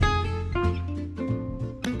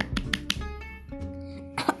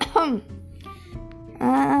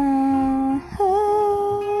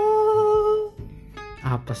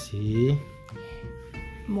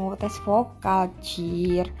tes vokal,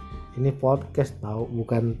 Cir. Ini podcast tahu,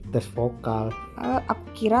 bukan tes vokal. Aku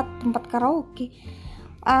kira tempat karaoke.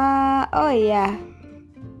 Oh iya.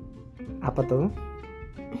 Apa tuh?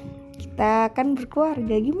 Kita kan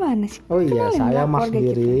berkeluarga, gimana sih? Oh iya, Kenalin saya lah Mas keluarga kita.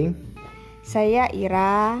 Giring. Saya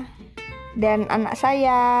Ira dan anak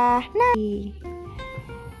saya. Nah,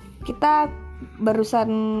 kita barusan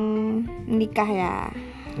nikah ya.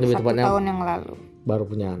 Lebih 1 tepatnya tahun yang lalu. baru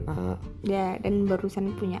punya anak. Ya, dan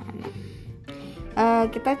barusan punya anak.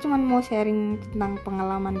 Kita cuma mau sharing tentang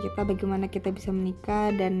pengalaman kita, bagaimana kita bisa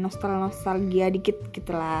menikah dan nostalgia dikit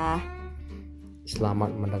gitulah.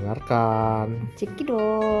 Selamat mendengarkan.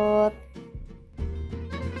 Cekidot.